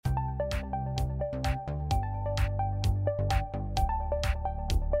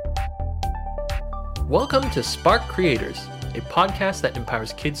Welcome to Spark Creators, a podcast that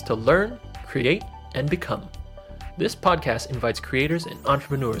empowers kids to learn, create, and become. This podcast invites creators and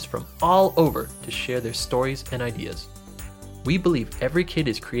entrepreneurs from all over to share their stories and ideas. We believe every kid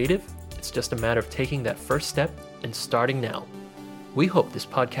is creative. It's just a matter of taking that first step and starting now. We hope this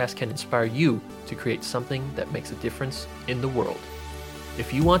podcast can inspire you to create something that makes a difference in the world.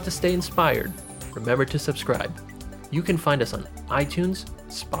 If you want to stay inspired, remember to subscribe. You can find us on iTunes,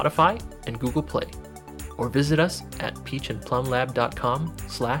 Spotify, and Google Play, or visit us at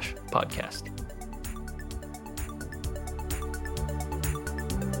peachandplumlab.com/podcast.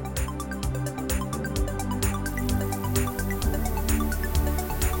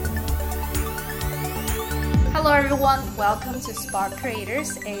 Hello everyone, welcome to Spark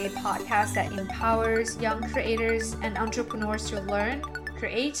Creators, a podcast that empowers young creators and entrepreneurs to learn,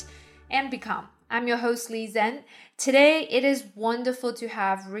 create, and become. I'm your host, Lee Zhen. Today, it is wonderful to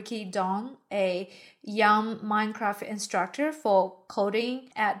have Ricky Dong, a young Minecraft instructor for coding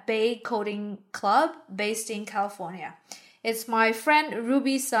at Bay Coding Club based in California. It's my friend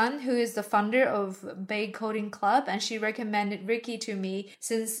Ruby Sun, who is the founder of Bay Coding Club, and she recommended Ricky to me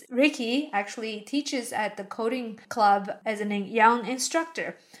since Ricky actually teaches at the coding club as a young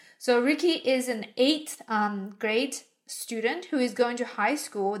instructor. So Ricky is an 8th grade student who is going to high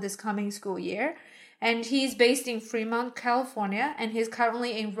school this coming school year, and he's based in Fremont, California, and he's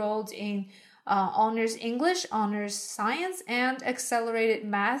currently enrolled in honors English, honors science, and accelerated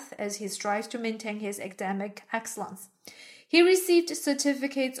math as he strives to maintain his academic excellence. He received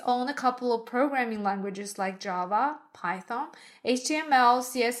certificates on a couple of programming languages like Java, Python, HTML,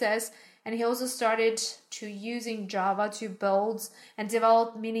 CSS, and he also started to using Java to build and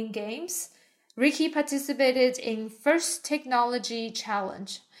develop mini games. Ricky participated in First Technology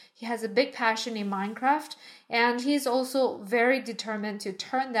Challenge. He has a big passion in Minecraft, and he's also very determined to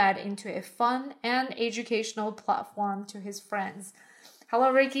turn that into a fun and educational platform to his friends.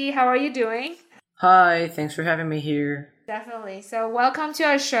 Hello, Ricky. How are you doing? Hi, thanks for having me here. Definitely. So welcome to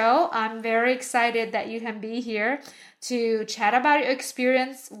our show. I'm very excited that you can be here to chat about your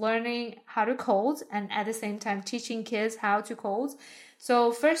experience learning how to code and at the same time teaching kids how to code.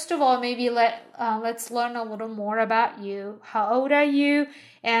 So first of all, maybe let's learn a little more about you. How old are you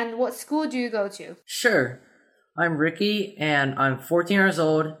and what school do you go to? Sure. I'm Ricky and I'm 14 years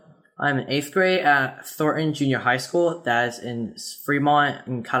old. I'm in 8th grade at Thornton Junior High School. That is in Fremont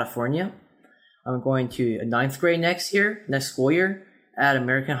in California. I'm going to 9th grade next school year, at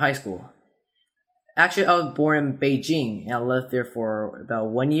American High School. Actually, I was born in Beijing and I lived there for about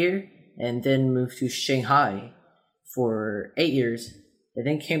 1 year and then moved to Shanghai for 8 years. And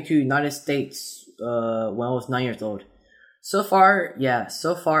then came to United States when I was 9 years old. So far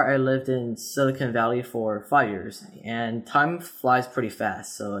I lived in Silicon Valley for 5 years, and time flies pretty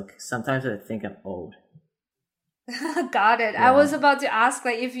fast. So sometimes I think I'm old. Got it. Yeah. I was about to ask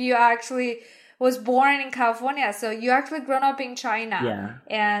if you actually was born in California, so you actually grown up in China. Yeah.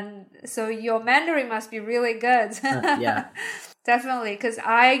 And so your Mandarin must be really good. Yeah. Definitely, because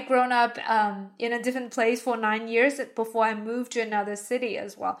I grown up in a different place for 9 years before I moved to another city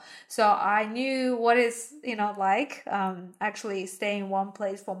as well. So I knew what it's like actually staying in one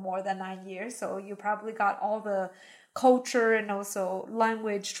place for more than 9 years. So you probably got all the culture and also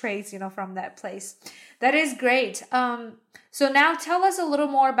language traits from that place. That is great. So now tell us a little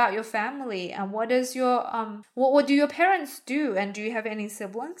more about your family and what is your what do your parents do, and do you have any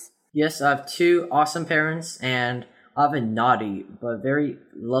siblings? Yes, I have 2 awesome parents, and I have a naughty but very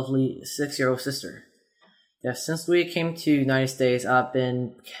lovely 6-year-old sister. Yeah, since we came to United States, I've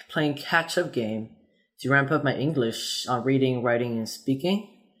been playing catch-up game to ramp up my English on reading, writing, and speaking.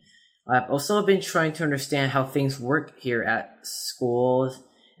 I've also been trying to understand how things work here at schools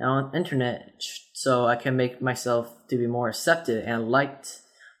and on the internet so I can make myself to be more accepted and liked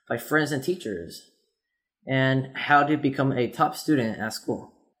by friends and teachers, and how to become a top student at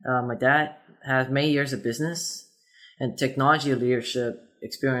school. My dad has many years of business and technology leadership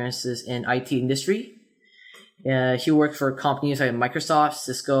experiences in IT industry. He worked for companies like Microsoft,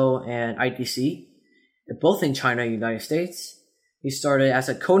 Cisco, and IDC, both in China and United States. He started as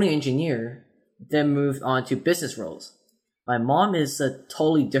a coding engineer, then moved on to business roles. My mom is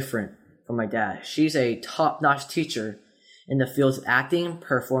totally different from my dad. She's a top-notch teacher in the fields of acting,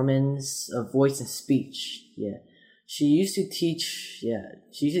 performance, voice, and speech. Yeah, she used to teach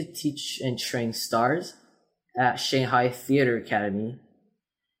and train stars at Shanghai Theater Academy.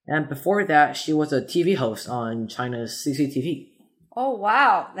 And before that, she was a TV host on China's CCTV. Oh,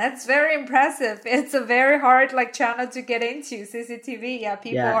 wow. That's very impressive. It's a very hard channel to get into, CCTV. Yeah,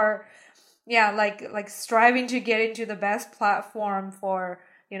 people are striving to get into the best platform for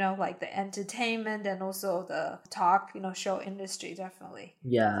like the entertainment and also the talk, show industry, definitely.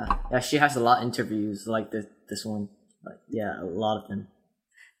 Yeah, she has a lot of interviews like this one. Like, yeah, a lot of them.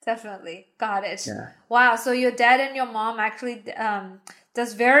 Definitely. Got it. Yeah. Wow. So your dad and your mom actually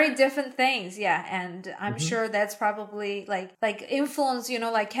does very different things. Yeah. And I'm sure that's probably like influence,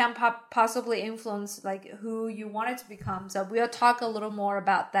 can possibly influence like who you wanted to become. So we'll talk a little more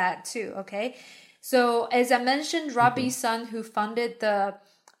about that too. Okay. So as I mentioned, Robbie's son who funded the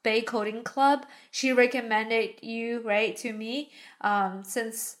Bay Coding Club, she recommended you, right, to me,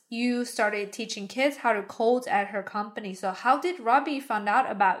 since you started teaching kids how to code at her company. So how did Robbie find out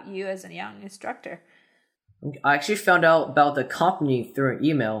about you as a young instructor? I actually found out about the company through an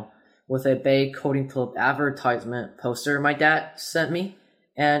email with a Bay Coding Club advertisement poster my dad sent me.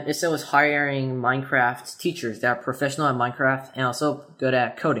 And it said it was hiring Minecraft teachers that are professional at Minecraft and also good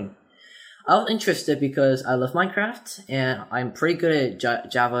at coding. I was interested because I love Minecraft and I'm pretty good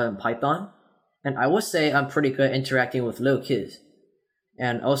at Java and Python. And I would say I'm pretty good at interacting with little kids.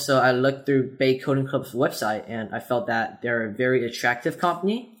 And also I looked through Bay Coding Club's website and I felt that they're a very attractive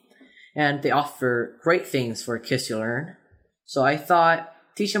company and they offer great things for kids to learn. So I thought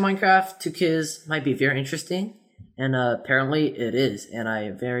teaching Minecraft to kids might be very interesting. And apparently it is. And I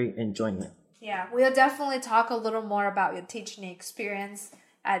am very enjoying it. Yeah, we'll definitely talk a little more about your teaching experience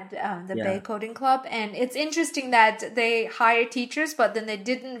at the Bay Coding Club. And it's interesting that they hire teachers, but then they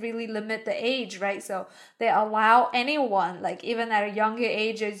didn't really limit the age, right? So they allow anyone, like even at a younger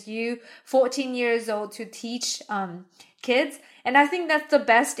age as you, 14 years old, to teach kids. And I think that's the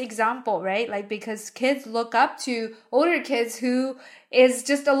best example, right? Like, because kids look up to older kids who is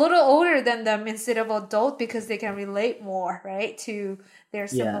just a little older than them instead of adult, because they can relate more, right, to their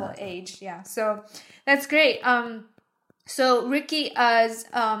similar age. Yeah, so that's great. So Ricky, as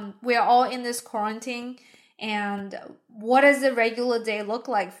we're all in this quarantine, and what does a regular day look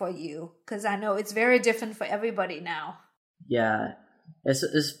like for you? Because I know it's very different for everybody now. Yeah,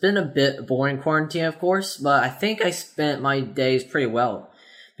 it's been a bit boring quarantine, of course, but I think I spent my days pretty well.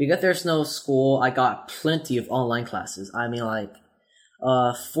 Because there's no school, I got plenty of online classes. I mean, like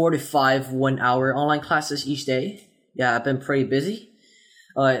 4 to 5 1-hour online classes each day. Yeah, I've been pretty busy.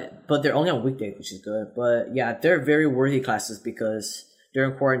 But they're only on weekdays, which is good. But yeah, they're very worthy classes because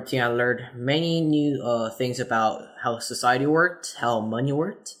during quarantine, I learned many new things about how society worked, how money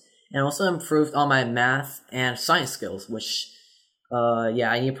worked, and also improved on my math and science skills, which,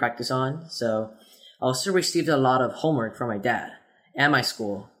 I need to practice on. So I also received a lot of homework from my dad and my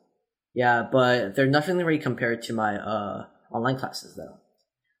school. Yeah, but they're nothing really compared to my online classes, though.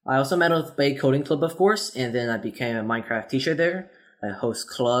 I also met with Bay Coding Club, of course, and then I became a Minecraft teacher there. I host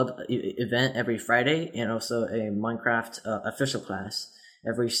club event every Friday and also a Minecraft official class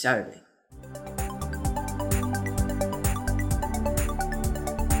every Saturday.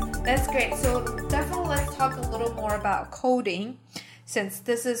 That's great. So definitely let's talk a little more about coding, since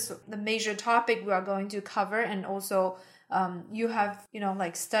this is the major topic we are going to cover, and also you have,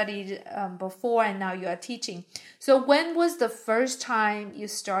 studied before and now you are teaching. So when was the first time you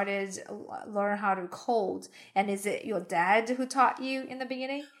started learn how to code? And is it your dad who taught you in the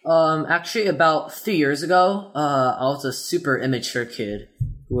beginning? Actually about 3 years ago, I was a super immature kid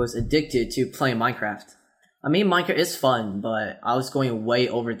who was addicted to playing Minecraft. I mean, Minecraft is fun, but I was going way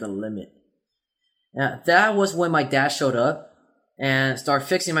over the limit. That was when my dad showed up and started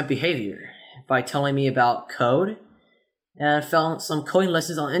fixing my behavior by telling me about code. And I found some coding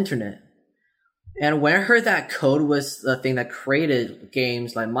lessons on the internet. And when I heard that code was the thing that created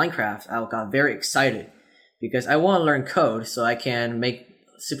games like Minecraft, I got very excited because I want to learn code so I can make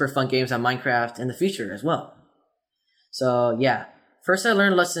super fun games on Minecraft in the future as well. So yeah, first I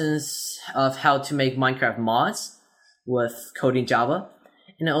learned lessons of how to make Minecraft mods with coding Java.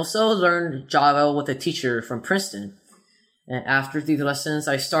 And I also learned Java with a teacher from Princeton. And after these lessons,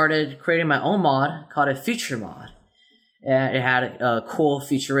 I started creating my own mod called a Future mod. And it had cool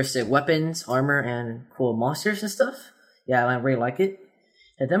futuristic weapons, armor, and cool monsters and stuff. Yeah, I really like it.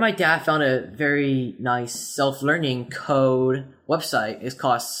 And then my dad found a very nice self-learning code website. It's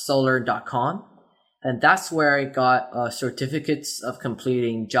called Solar.com. And that's where I got certificates of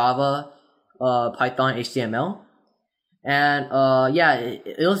completing Java, Python, HTML. And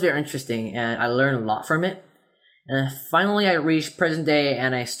it was very interesting, and I learned a lot from it. And finally, I reached present day,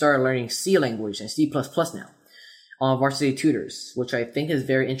 and I started learning C language and C++ now on Varsity Tutors, which I think is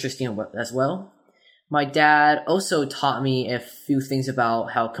very interesting as well. My dad also taught me a few things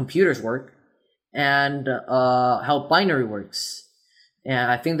about how computers work and how binary works.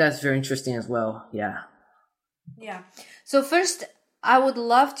 And I think that's very interesting as well. Yeah. Yeah. So first, I would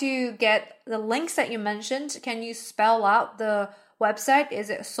love to get the links that you mentioned. Can you spell out the website? Is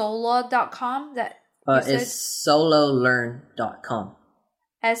it solo.com that you said? It's sololearn.com.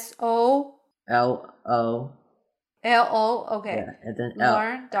 SOLO, LO. okay. Yeah, and then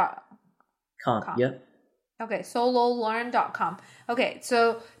Learn.com. Yep. Okay, sololearn.com. Okay,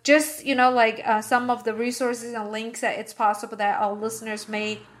 so just, like some of the resources and links that it's possible that our listeners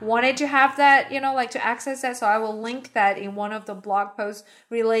may wanted to have that, like to access that. So I will link that in one of the blog posts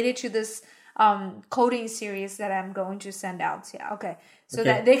related to this coding series that I'm going to send out. Yeah, okay. So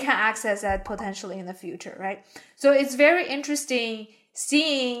that they can access that potentially in the future, right? So it's very interesting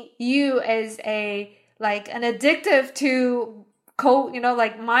seeing you as an addictive to code,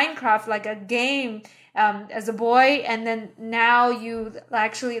 like Minecraft, like a game, as a boy, and then now you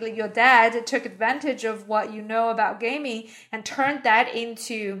actually, your dad took advantage of what you know about gaming and turned that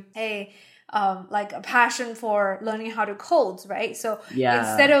into a passion for learning how to code, right? So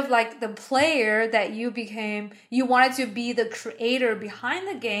instead of the player that you became, you wanted to be the creator behind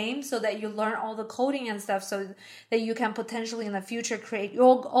the game so that you learn all the coding and stuff so that you can potentially in the future create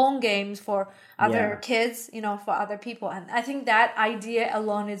your own games for other kids, for other people. And I think that idea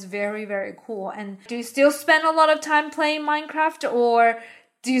alone is very, very cool. And do you still spend a lot of time playing Minecraft, or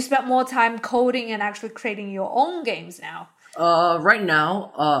do you spend more time coding and actually creating your own games now? Right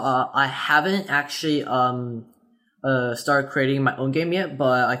now, I haven't actually started creating my own game yet,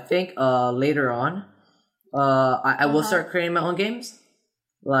 but I think later on, I will start creating my own games.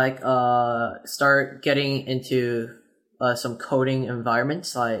 Start getting into some coding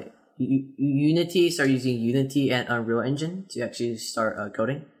environments, like Unity. Start using Unity and Unreal Engine to actually start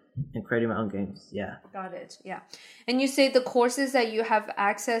coding and creating my own games. Yeah. Got it. Yeah. And you say the courses that you have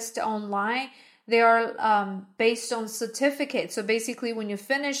accessed online, they are based on certificates. So basically, when you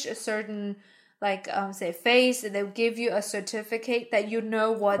finish a certain, say, phase, they'll give you a certificate that you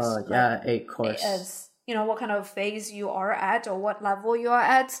know what a course. As, what kind of phase you are at or what level you are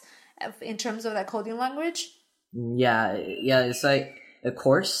at in terms of that coding language. Yeah, it's like a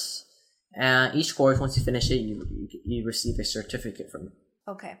course, and each course, once you finish it, you receive a certificate from it.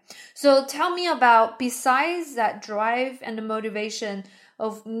 Okay, so tell me about, besides that drive and the motivation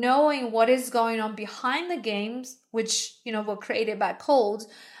of knowing what is going on behind the games, which, were created by code,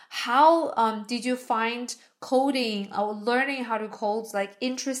 how did you find coding or learning how to code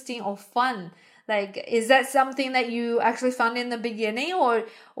interesting or fun? Is that something that you actually found in the beginning,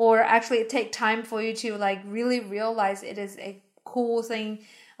 or actually it take time for you to really realize it is a cool thing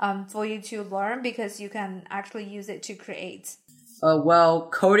for you to learn because you can actually use it to create? Well,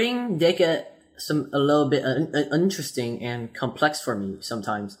 coding, they get a little bit interesting and complex for me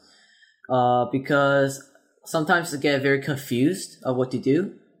sometimes, because sometimes I get very confused of what to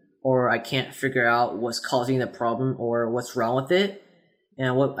do, or I can't figure out what's causing the problem or what's wrong with it,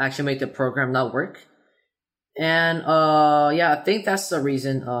 and what actually made the program not work. And I think that's the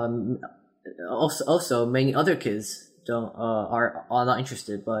reason. Also, many other kids are not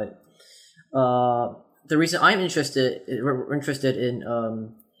interested, but the reason I'm interested in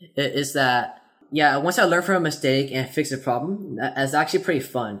is that once I learn from a mistake and fix a problem, that's actually pretty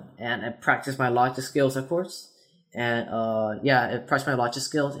fun, and I practice my logic skills, of course, and it practice my logic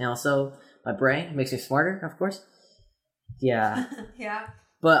skills, and also my brain makes me smarter, of course. Yeah. Yeah.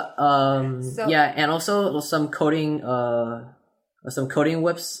 But and also some coding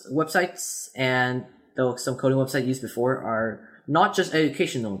websites, and though some coding websites used before are not just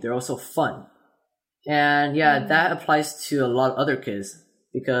educational, they're also fun. And that applies to a lot of other kids,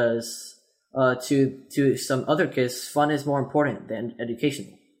 because to some other kids, fun is more important than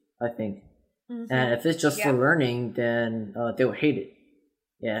educational, I think. Mm-hmm. And if it's just for learning, then they will hate it.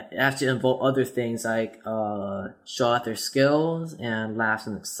 Yeah, it has to involve other things like show out their skills and laughs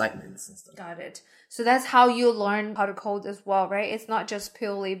and excitements and stuff. Got it. So that's how you learn how to code as well, right? It's not just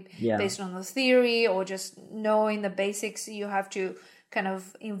purely based on the theory or just knowing the basics. You have to kind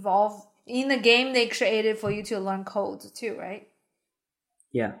of involve in the game they created for you to learn code too, right?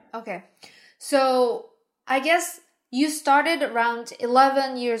 Yeah. Okay. So I guess you started around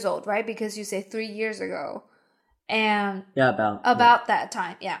 11 years old, right? Because you say 3 years ago. And about that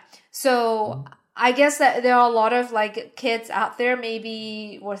time. Yeah. So I guess that there are a lot of kids out there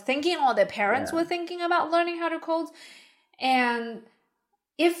maybe were thinking, or their parents were thinking about learning how to code. And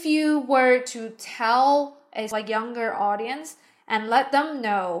if you were to tell a younger audience and let them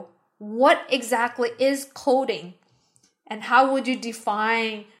know what exactly is coding and how would you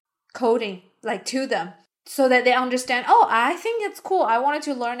define coding to them so that they understand, oh, I think it's cool, I wanted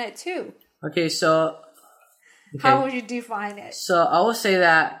to learn it too. Okay, so how would you define it? So I would say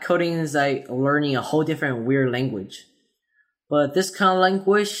that coding is learning a whole different weird language. But this kind of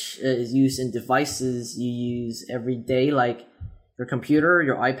language is used in devices you use every day, like your computer,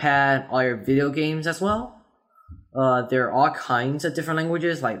 your iPad, all your video games as well. There are all kinds of different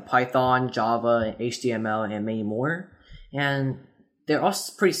languages like Python, Java, HTML, and many more. And they're all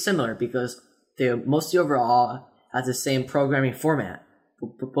pretty similar because they're mostly overall has the same programming format,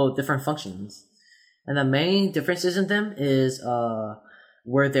 both different functions. And the main differences in them is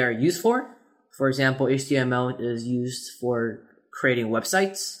where they're used for. For example, HTML is used for creating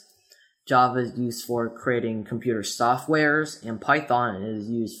websites. Java is used for creating computer softwares, and Python is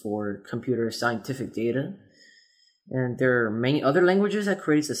used for computer scientific data. And there are many other languages that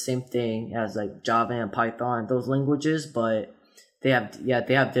create the same thing as like Java and Python, those languages, but they have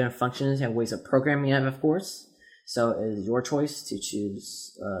different functions and ways of programming them, of course. So it is your choice to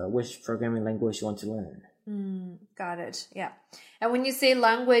choose which programming language you want to learn. Got it. Yeah. And when you say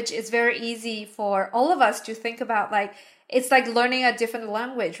language, it's very easy for all of us to think about like, it's like learning a different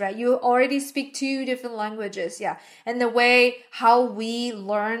language, right? You already speak 2 different languages. Yeah. And the way how we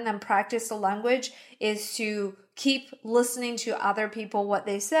learn and practice the language is to keep listening to other people, what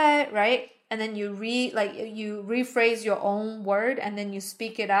they said, right? And then you rephrase your own word and then you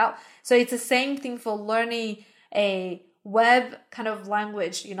speak it out. So it's the same thing for learning a web kind of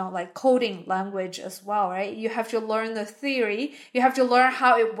language, like coding language as well, right? You have to learn the theory, you have to learn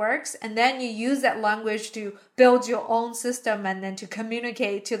how it works, and then you use that language to build your own system and then to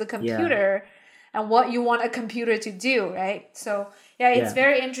communicate to the computer and what you want a computer to do, right? So it's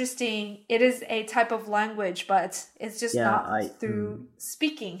very interesting. It is a type of language, but it's just not through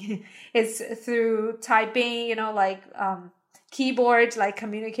speaking. It's through typing, keyboard, like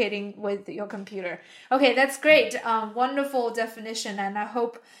communicating with your computer. Okay, that's great. Wonderful definition. And I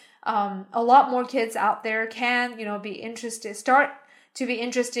hope a lot more kids out there can, start to be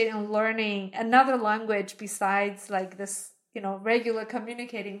interested in learning another language besides like this, regular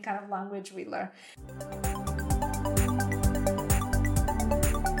communicating kind of language we learn.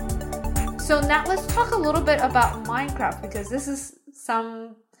 So now let's talk a little bit about Minecraft, because this is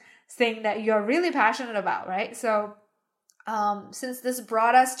something that you're really passionate about, right? So since this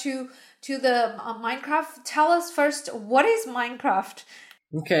brought us to the Minecraft, tell us first, what is Minecraft?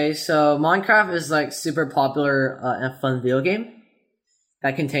 Okay, so Minecraft is like super popular and fun video game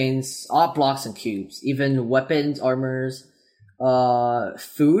that contains all blocks and cubes. Even weapons, armors,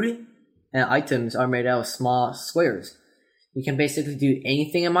 food, and items are made out of small squares. You can basically do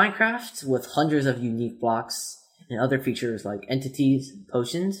anything in Minecraft with hundreds of unique blocks and other features like entities,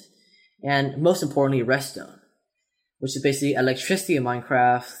 potions, and most importantly, redstone, which is basically electricity in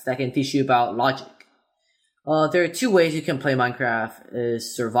Minecraft that can teach you about logic. There are 2 ways you can play Minecraft,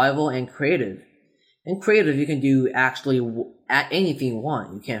 is survival and creative. In creative, you can do actually at anything you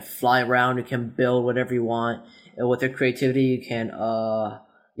want. You can fly around, you can build whatever you want. And with your creativity, you can,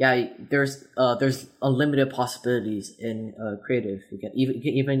 there's unlimited possibilities in creative. You can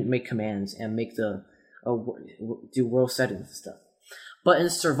even make commands and make do world settings and stuff. But in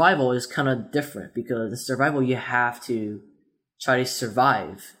survival, it's kind of different, because in survival, you have to try to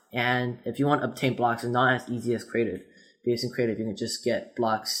survive. And if you want to obtain blocks, it's not as easy as creative. Because in creative, you can just get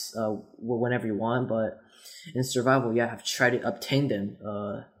blocks whenever you want. But in survival, you have to try to obtain them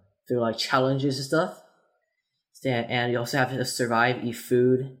through like challenges and stuff. And you also have to survive, eat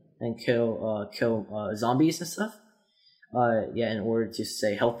food, and kill zombies and stuff. In order to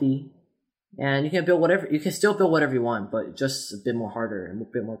stay healthy. And you can still build whatever you want, but just a bit more harder and a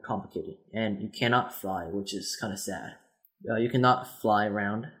bit more complicated. And you cannot fly, which is kind of sad. You cannot fly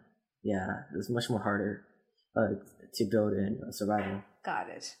around. Yeah, it's much more harder to build in survival. Got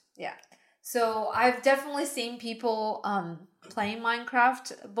it. Yeah. So I've definitely seen people playing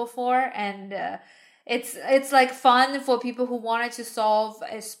Minecraft before, and it's like fun for people who wanted to solve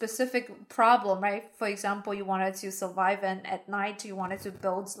a specific problem, right? For example, you wanted to survive, and at night you wanted to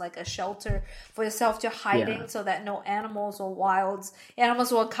build like a shelter for yourself to hide in, so that no animals or wild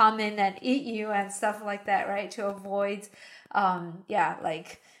animals will come in and eat you and stuff like that, right? To avoid,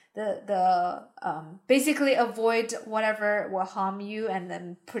 basically avoid whatever will harm you, and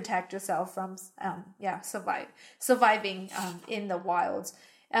then protect yourself from surviving in the wild.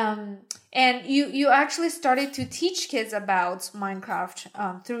 And you actually started to teach kids about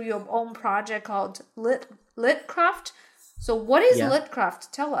Minecraft through your own project called Litcraft. So what is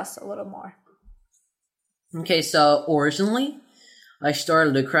Litcraft? Tell us a little more. Okay, so originally I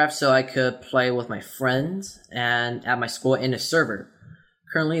started Litcraft so I could play with my friends and at my school in a server.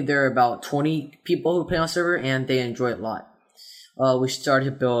 Currently there are about 20 people who play on the server, and they enjoy it a lot. We started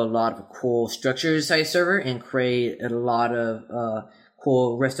to build a lot of cool structures inside the server and create a lot of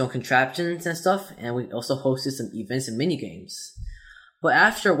cool redstone contraptions and stuff, and we also hosted some events and mini games. But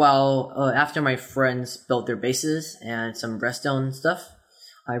after a while, after my friends built their bases and some redstone stuff,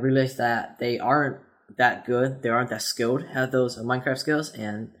 I realized that they aren't that good, they aren't that skilled at those Minecraft skills,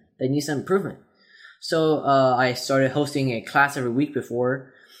 and they need some improvement. So I started hosting a class every week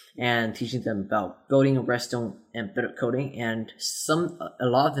before and teaching them about building a redstone and bit of coding, and a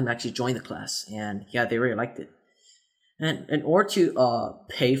lot of them actually joined the class, and yeah, they really liked it. And in order to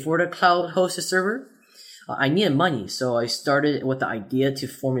pay for the cloud hosted server, I needed money, so I started with the idea to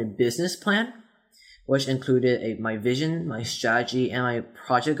form a business plan, which included my vision, my strategy, and my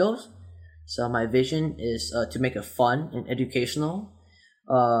project goals. So my vision is to make it fun and educational.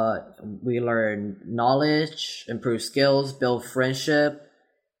 We learn knowledge, improve skills, build friendship,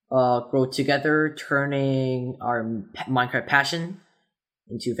 grow together, turning our Minecraft passion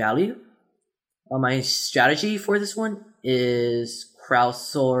into value. My strategy for this one is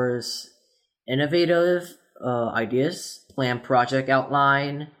crowdsource innovative ideas, plan project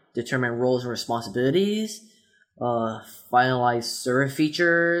outline, determine roles and responsibilities, finalize server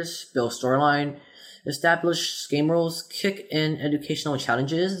features, build storyline, establish game rules, kick in educational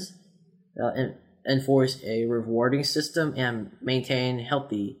challenges, enforce a rewarding system, and maintain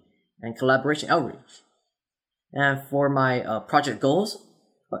healthy and collaboration outreach. And for my project goals,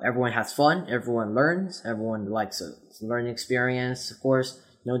 everyone has fun, everyone learns, everyone likes a learning experience, of course,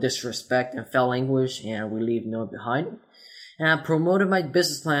 no disrespect and foul language, and we leave no one behind. And I promoted my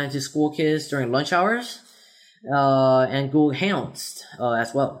business plan to school kids during lunch hours, and Google Hangouts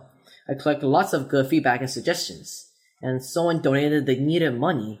as well. I collected lots of good feedback and suggestions, and someone donated the needed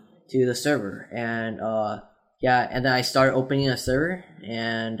money to the server, and and then I started opening a server,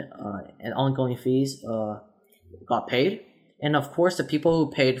 and ongoing fees got paid, and of course the people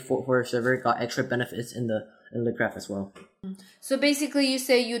who paid for the server got extra benefits in LitCraft as well. So basically, you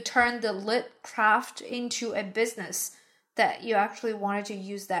say you turned the LitCraft into a business that you actually wanted to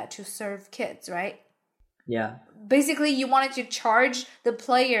use that to serve kids, right? Yeah. Basically, you wanted to charge the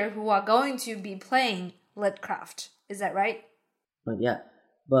player who are going to be playing LitCraft. Is that right? But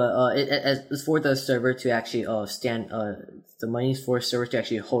it's for the server to actually stand. The money is for the server to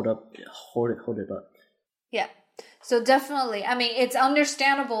actually hold it up. Yeah. So definitely, I mean, it's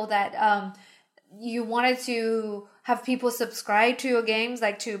understandable that you wanted to have people subscribe to your games,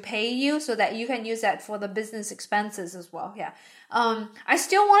 like to pay you, so that you can use that for the business expenses as well. Yeah. I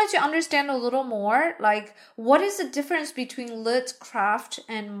still wanted to understand a little more, like, what is the difference between LitCraft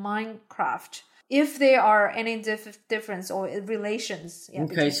and Minecraft? If there are any difference or relations. Yeah,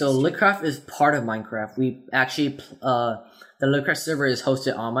 okay, so LitCraft is part of Minecraft. We actually, the LitCraft server is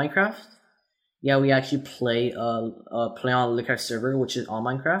hosted on Minecraft. Yeah, we actually play on LitCraft server, which is on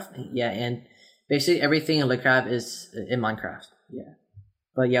Minecraft. Yeah, and basically everything in LitCraft is in Minecraft. Yeah,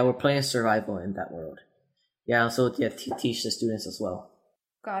 but yeah, we're playing survival in that world. Yeah, so teach the students as well.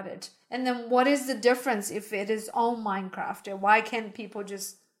 Got it. And then what is the difference if it is on Minecraft? Why can't people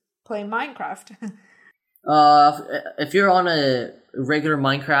just play Minecraft? If you're on a regular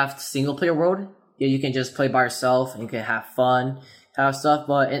Minecraft single player world, yeah, you can just play by yourself and you can have fun, have stuff.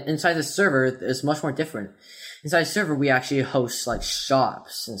 But inside the server, it's much more different. Inside the server, we actually host like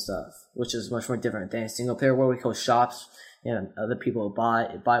shops and stuff, which is much more different than a single player world. We host shops and other people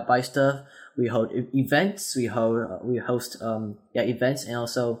buy stuff. We hold events. We host events and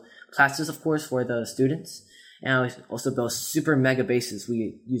also classes, of course, for the students. And we also build super mega bases.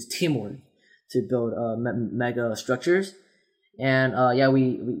 We use teamwork to build mega structures. And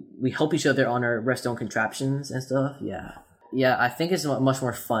we help each other on our redstone contraptions and stuff. Yeah, I think it's much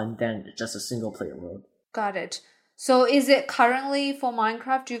more fun than just a single player world. Got it. So is it currently for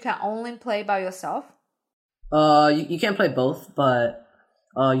Minecraft you can only play by yourself? You can play both, but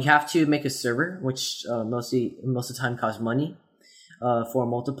you have to make a server, which most of the time costs money. For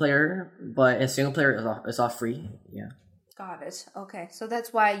multiplayer, but in single player, it's all free. Yeah. Got it. Okay, so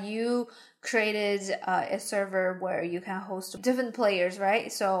that's why you created a server where you can host different players,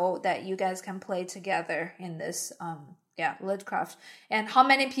 right? So that you guys can play together in this, LitCraft. And how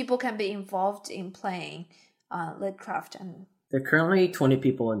many people can be involved in playing LitCraft? And there are currently 20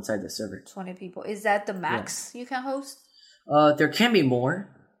 people inside the server. 20 people. Is that the max you can host? There can be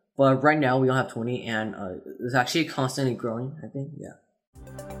more. But right now we don't have 20, and it's actually constantly growing, I think. Yeah.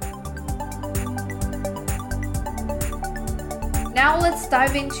 Now let's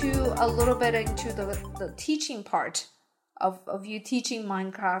dive a little bit into the teaching part of you teaching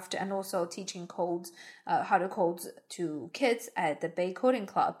Minecraft and also teaching codes, how to code to kids at the Bay Coding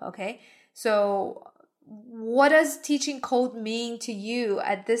Club. Okay, so what does teaching code mean to you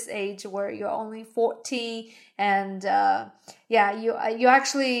at this age where you're only 14 and you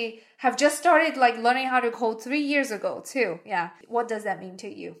actually have just started like learning how to code 3 years ago too. Yeah. What does that mean to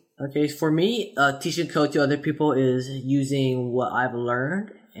you? Okay, for me, teaching code to other people is using what I've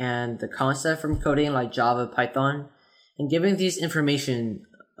learned and the concept from coding like Java, Python, and giving these information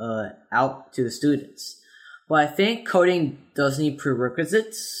out to the students. But I think coding does need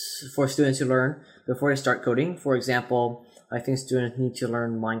prerequisites for students to learn before they start coding. For example, I think students need to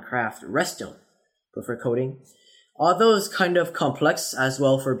learn Minecraft Redstone before coding. Although it's kind of complex as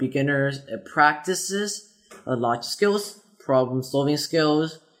well for beginners, it practices logic skills, problem-solving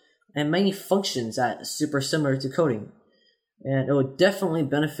skills, and many functions that are super similar to coding. And it will definitely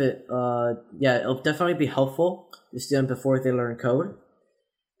benefit, it'll definitely be helpful to students before they learn code.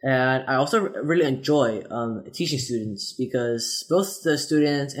 And I also really enjoy teaching students because both the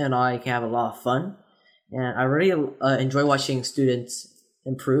students and I can have a lot of fun. And I really enjoy watching students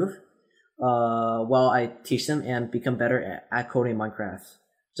improve while I teach them and become better at coding Minecraft.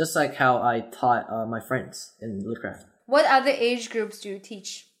 Just like how I taught my friends in Woodcraft. What other age groups do you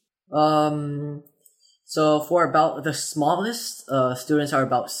teach? So for about the smallest students are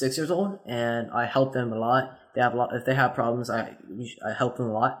about 6 years old, and I help them a lot. If they have problems, I help them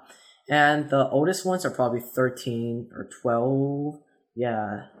a lot. And the oldest ones are probably 13 or 12.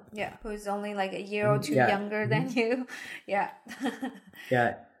 Yeah. Yeah, who's only like a year or two younger than you. Yeah.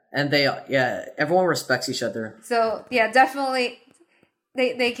 Yeah. And everyone respects each other. So yeah, definitely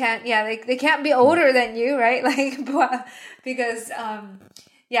they can't they can't be older than you, right? Like because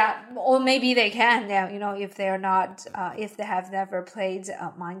or maybe they can, if they're not if they have never played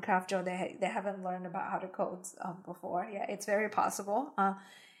Minecraft or they haven't learned about how to code before. Yeah, it's very possible.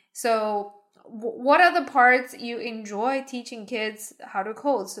 So what are the parts you enjoy teaching kids how to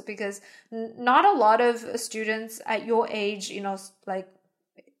code? So because not a lot of students at your age, like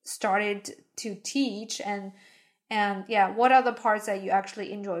started to teach and what are the parts that you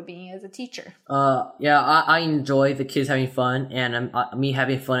actually enjoy being as a teacher? I enjoy the kids having fun and me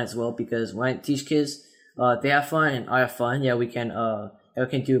having fun as well, because when I teach kids, they have fun and I have fun. Yeah, we can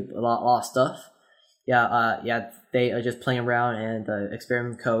do a lot of stuff. They are just playing around and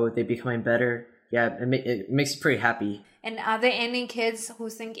experiment code. They becoming better. Yeah, it makes me pretty happy. And are there any kids who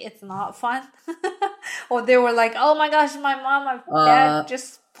think it's not fun? Or they were like, oh my gosh, my mom, my dad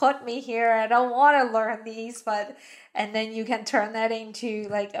just put me here. I don't want to learn these. And then you can turn that into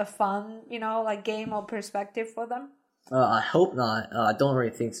like a fun, like game or perspective for them? I hope not. I don't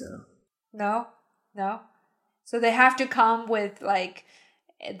really think so. No? So they have to come with like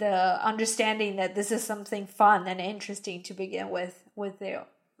the understanding that this is something fun and interesting to begin with their,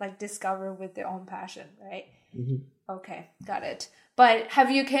 like discover with their own passion, right? Mm-hmm. Okay, got it. But have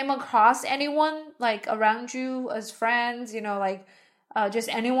you came across anyone like around you as friends, just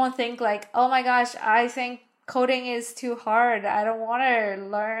anyone think like, oh my gosh, I think coding is too hard. I don't want to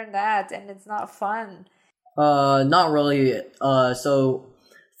learn that and it's not fun. Not really. So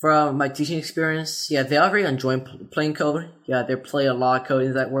from my teaching experience, they already enjoy playing code. Yeah, they play a lot of code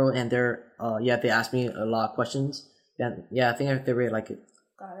in that world, and they ask me a lot of questions. I think they really like it.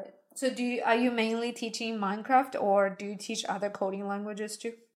 Got it. So are you mainly teaching Minecraft or do you teach other coding languages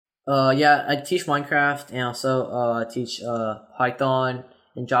too? I teach Minecraft and also teach Python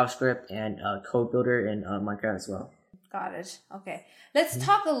and JavaScript and Code Builder in Minecraft as well. Got it. Okay. Let's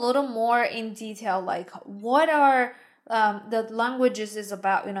talk a little more in detail, like what are the languages is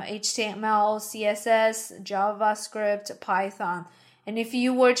about, HTML, CSS, JavaScript, Python. And if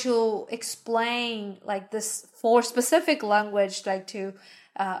you were to explain like this for specific language, like to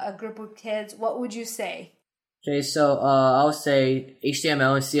a group of kids, what would you say? Okay, so I'll say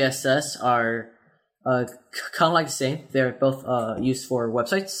HTML and CSS are kind of like the same. They're both used for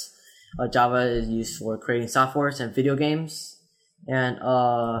websites. Java is used for creating softwares and video games, and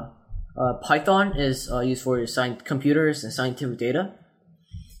Python is used for computers and scientific data.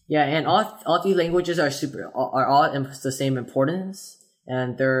 Yeah, and all these languages are all the same importance,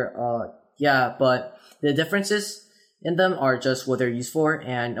 and they're but the differences in them are just what they're used for,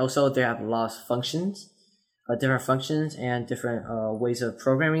 and also they have a lot of functions, different functions and different ways of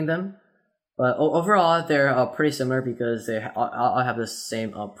programming them. But overall, they're pretty similar because they all have the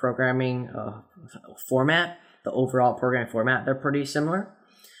same programming format. The overall programming format, they're pretty similar.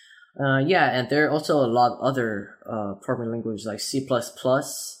 And there are also a lot of other programming languages like C++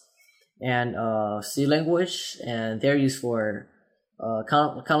 and C language, and they're used for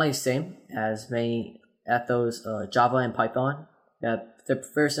kind of like the same as those Java and Python. Yeah, they're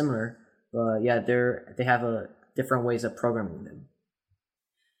very similar, but they have different ways of programming them.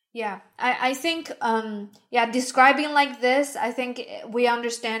 Yeah, I think, describing like this, I think we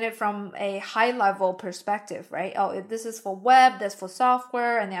understand it from a high level perspective, right? Oh, this is for web, that's for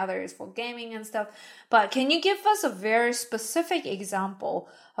software, and the other is for gaming and stuff. But can you give us a very specific example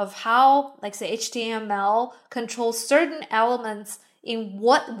of how, like, say, HTML controls certain elements in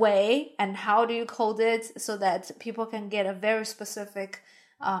what way, and how do you code it so that people can get a very specific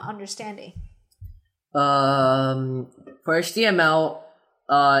understanding? For HTML,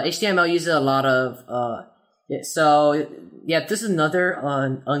 HTML uses a lot of this is another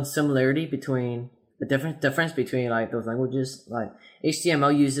unsimilarity between the difference between like those languages. Like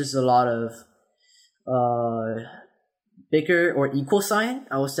HTML uses a lot of bigger or equal sign.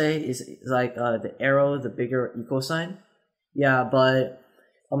 I would say is like the arrow, the bigger equal sign. Yeah, but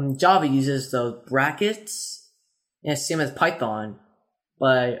Java uses those brackets, and same as Python.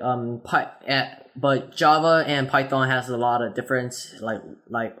 But but Java and Python has a lot of difference,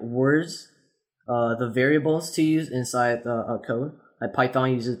 like words, the variables to use inside the code. Like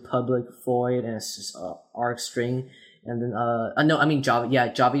Python uses public void and it's just arg string, and then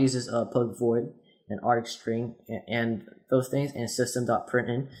Java uses public void and arg string and those things, and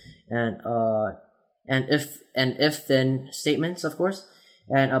system.println and if then statements, of course.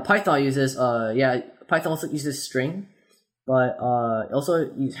 And Python uses Python also uses string. But it also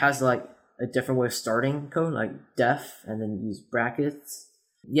has like a different way of starting code, like def, and then use brackets.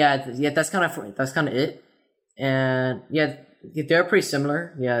 That's kind of it. And yeah, they're pretty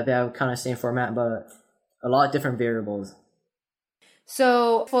similar. Yeah, they have kind of same format, but a lot of different variables.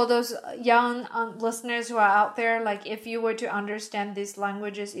 So for those young listeners who are out there, like if you were to understand these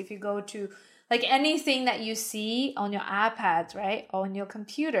languages, if you go to like anything that you see on your iPads, right, or on your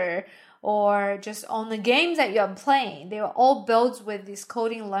computer, or just on the games that you're playing, they are all built with these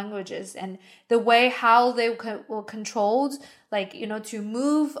coding languages, and the way how they were controlled, like, you know, to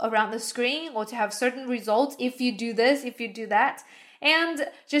move around the screen or to have certain results if you do this, if you do that, and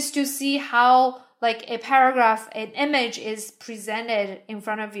just to see how like a paragraph, an image is presented in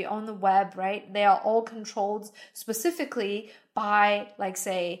front of you on the web, right? They are all controlled specifically by, like,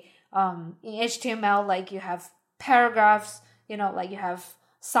 say, in HTML, like you have paragraphs, you know, like you have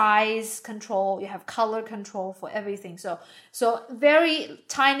size control, you have color control for everything. So very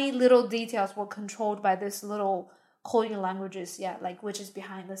tiny little details were controlled by this little coding languages, like which is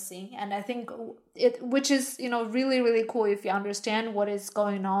behind the scene. And I think which is, you know, really, really cool if you understand what is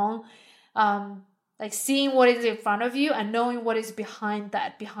going on, like seeing what is in front of you and knowing what is behind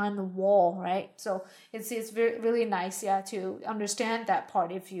the wall, right? So it's very, really nice, to understand that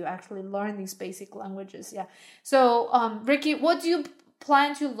part if you actually learn these basic languages, So, Ricky, what do you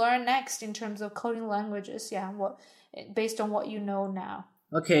plan to learn next in terms of coding languages? What, based on what you know now?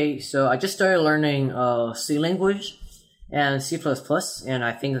 Okay, so I just started learning C language and C++, and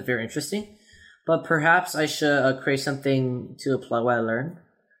I think it's very interesting. But perhaps I should create something to apply what I learned.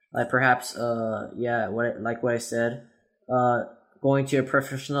 Like perhaps, what I said, going to a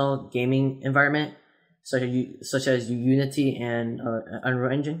professional gaming environment, such as Unity and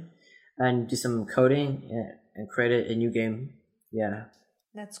Unreal Engine, and do some coding and create a new game. Yeah.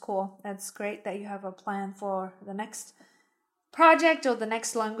 That's cool. That's great that you have a plan for the next project or the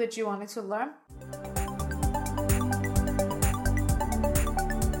next language you wanted to learn.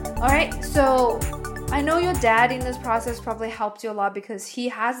 All right, so I know your dad in this process probably helped you a lot because he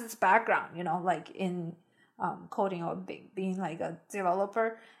has this background, you know, like in coding or being like a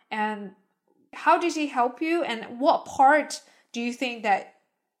developer. And how did he help you? And what part do you think that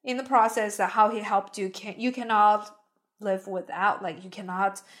in the process that how he helped you, you cannot live without, like you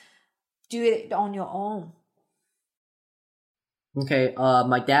cannot do it on your own? Okay,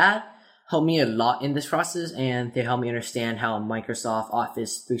 my dad helped me a lot in this process, and they helped me understand how Microsoft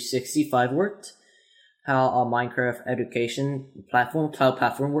Office 365 worked, how a Minecraft education cloud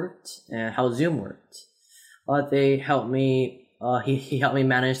platform worked, and how Zoom worked. They helped me, he helped me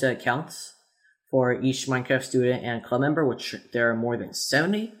manage the accounts for each Minecraft student and club member, which there are more than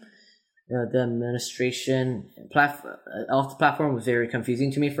 70. The administration of the platform was very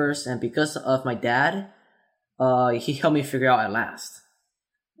confusing to me first, and because of my dad, he helped me figure out at last.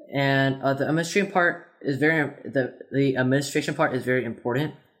 And the administration part is the administration part is very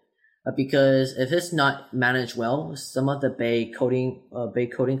important, because if it's not managed well, some of the Bay coding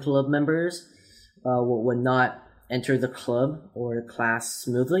club members would not enter the club or the class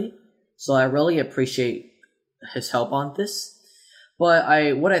smoothly. So I really appreciate his help on this.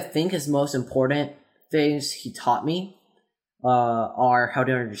 But what I think is most important things he taught me are how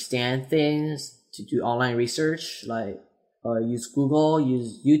to understand things, to do online research, like use Google,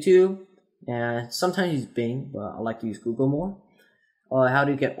 use YouTube, and sometimes use Bing, but I like to use Google more. how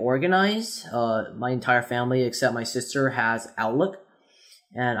to get organized. My entire family, except my sister, has Outlook,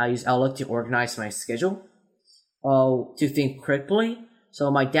 and I use Outlook to organize my schedule, to think critically.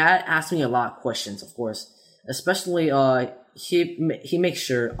 So my dad asked me a lot of questions, of course, especially he makes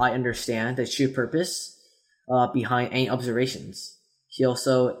sure I understand the true purpose behind any observations. He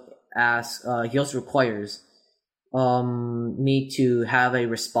also requires me to have a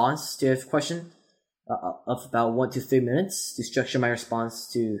response to a question of about 1 to 3 minutes to structure my response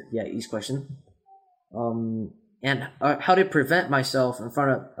to each question. And how to prevent myself in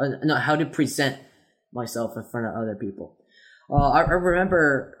front of how to present myself in front of other people. I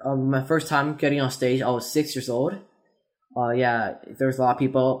remember my first time getting on stage. I was 6 years old. There's a lot of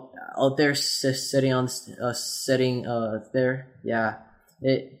people out there sitting there. Yeah,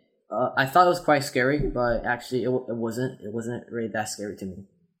 I thought it was quite scary, but actually it wasn't. It wasn't really that scary to me.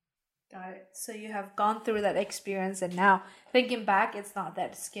 Got it. So you have gone through that experience, and now thinking back, it's not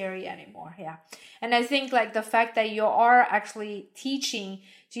that scary anymore. Yeah. And I think like the fact that you are actually teaching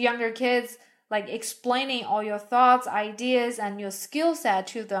to younger kids, like explaining all your thoughts, ideas, and your skill set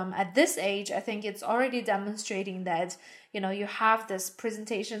to them at this age, I think it's already demonstrating that, you have this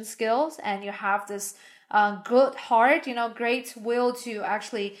presentation skills and you have this good heart, great will to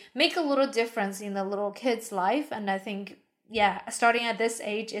actually make a little difference in the little kid's life. And I think, starting at this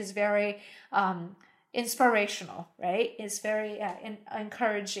age is very inspirational, right? It's very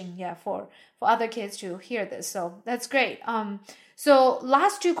encouraging, for other kids to hear this. So that's great. So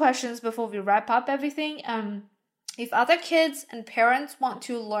last 2 questions before we wrap up everything. If other kids and parents want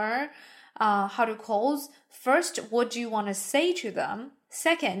to learn how to code, first, what do you want to say to them?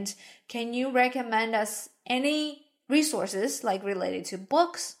 Second, can you recommend us any resources like related to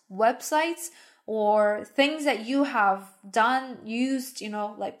books, websites, or things that you have used,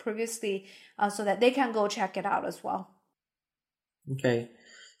 like previously, so that they can go check it out as well? Okay.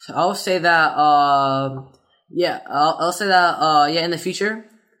 So I'll say that, I'll say that, in the future,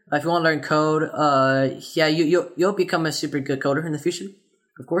 if you want to learn code, you'll become a super good coder in the future,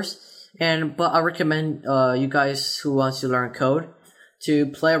 of course. But I recommend, you guys who want to learn code to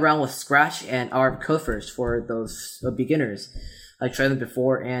play around with Scratch and ARB Code first for those beginners. I tried them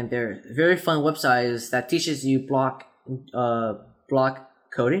before, and they're very fun websites that teaches you block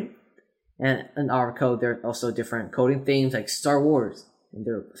coding. And in our code, there are also different coding themes like Star Wars, and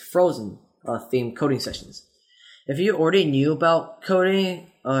there are Frozen themed coding sessions. If you already knew about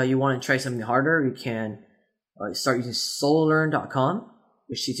coding, you want to try something harder, you can start using sololearn.com,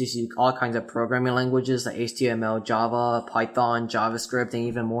 which teaches you all kinds of programming languages like HTML, Java, Python, JavaScript, and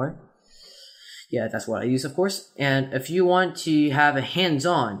even more. Yeah, that's what I use, of course. And if you want to have a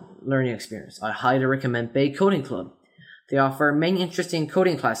hands-on learning experience, I highly recommend Bay Coding Club. They offer many interesting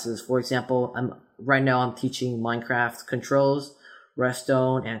coding classes. For example, right now I'm teaching Minecraft controls,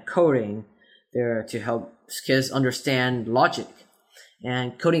 Redstone, and coding. They're to help kids understand logic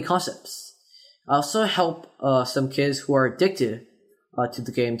and coding concepts. I also help some kids who are addicted to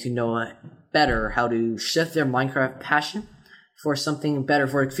the game to know better how to shift their Minecraft passion for something better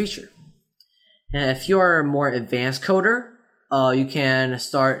for the future. And if you're a more advanced coder, you can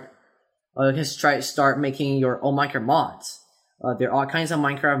start making your own Minecraft mods. There are all kinds of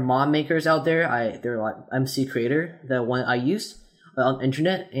Minecraft mod makers out there. They're like MC Creator, the one I use on the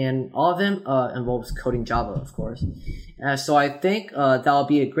internet, and all of them involves coding Java, of course. So I think that'll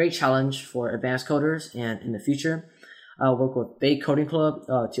be a great challenge for advanced coders, and in the future, I'll work with Bay Coding Club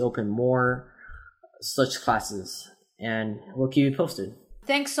to open more such classes, and we'll keep you posted.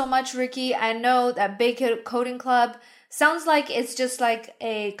 Thanks so much, Ricky. I know that Bay Coding Club sounds like it's just like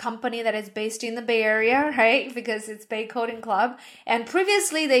a company that is based in the Bay Area, right? Because it's Bay Coding Club. And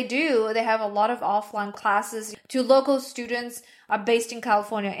previously they have a lot of offline classes to local students are based in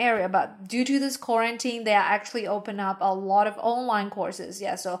California area. But due to this quarantine, they actually open up a lot of online courses.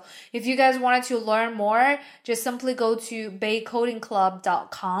 Yeah, so if you guys wanted to learn more, just simply go to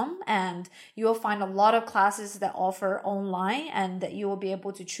baycodingclub.com and you will find a lot of classes that offer online and that you will be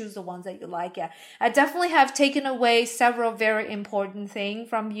able to choose the ones that you like. Yeah, I definitely have taken away several very important things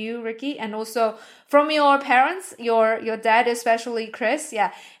from you, Ricky, and also from your parents, your dad, especially Chris.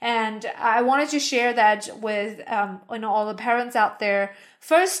 Yeah, and I wanted to share that with all the parents out there.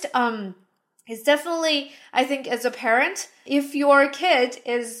 First, it's definitely, I think, as a parent, if your kid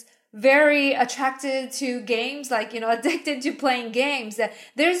is very attracted to games, like addicted to playing games, that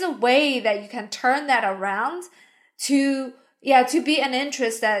there's a way that you can turn that around to be an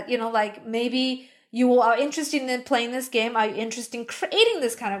interest that like maybe you are interested in playing this game. Are you interested in creating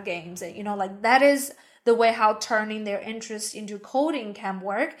this kind of games? And, like that is the way how turning their interest into coding can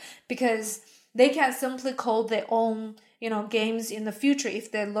work, because they can simply code their own games in the future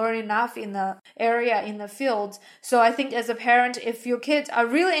if they learn enough in the area, in the field. So I think as a parent, if your kids are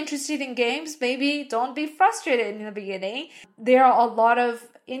really interested in games, maybe don't be frustrated in the beginning. There are a lot of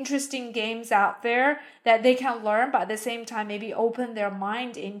interesting games out there that they can learn, but at the same time maybe open their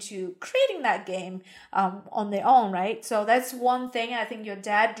mind into creating that game on their own, right? So that's one thing. I think your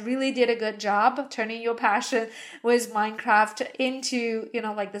dad really did a good job turning your passion with Minecraft into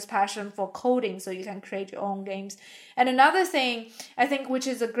this passion for coding, so you can create your own games. And another thing I think, which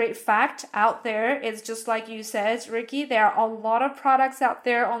is a great fact out there, is just like you said, Ricky, there are a lot of products out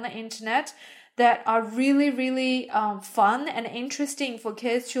there on the internet that are really, really fun and interesting for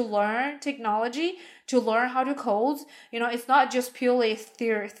kids to learn technology, to learn how to code. It's not just purely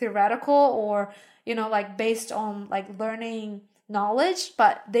theoretical or, based on learning knowledge,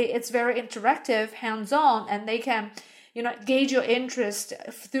 but it's very interactive, hands-on, and they can gauge your interest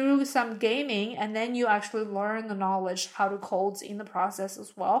through some gaming, and then you actually learn the knowledge how to code in the process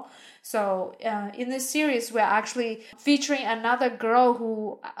as well. So in this series, we're actually featuring another girl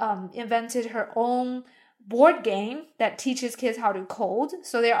who invented her own board game that teaches kids how to code.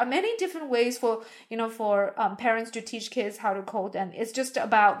 So there are many different ways for parents to teach kids how to code, and it's just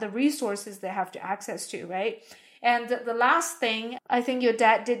about the resources they have to access to, right? And the last thing I think your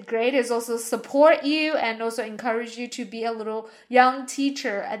dad did great is also support you and also encourage you to be a little young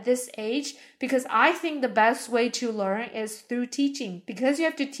teacher at this age, because I think the best way to learn is through teaching. Because you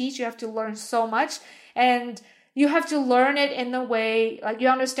have to teach, you have to learn so much, and you have to learn it in a way you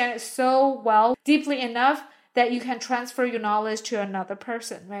understand it so well, deeply enough that you can transfer your knowledge to another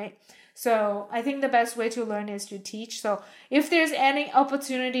person, right? So I think the best way to learn is to teach. So if there's any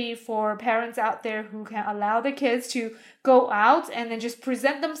opportunity for parents out there who can allow the kids to go out and then just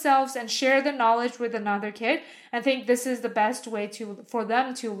present themselves and share the knowledge with another kid, I think this is the best way for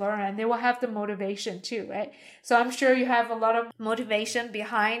them to learn, and they will have the motivation too, right? So I'm sure you have a lot of motivation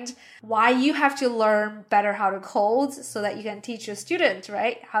behind why you have to learn better how to code so that you can teach your students,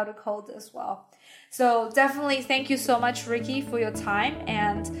 right, how to code as well. So definitely thank you so much, Ricky, for your time.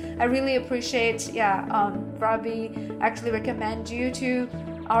 And I really appreciate, Robbie actually recommend you to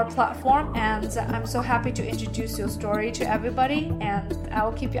our platform. And I'm so happy to introduce your story to everybody. And I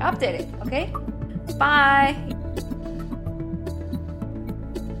will keep you updated, okay? Bye!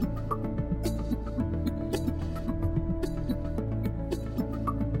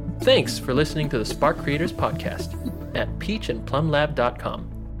 Thanks for listening to the Spark Creators Podcast at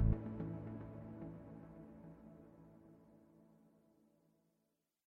peachandplumlab.com.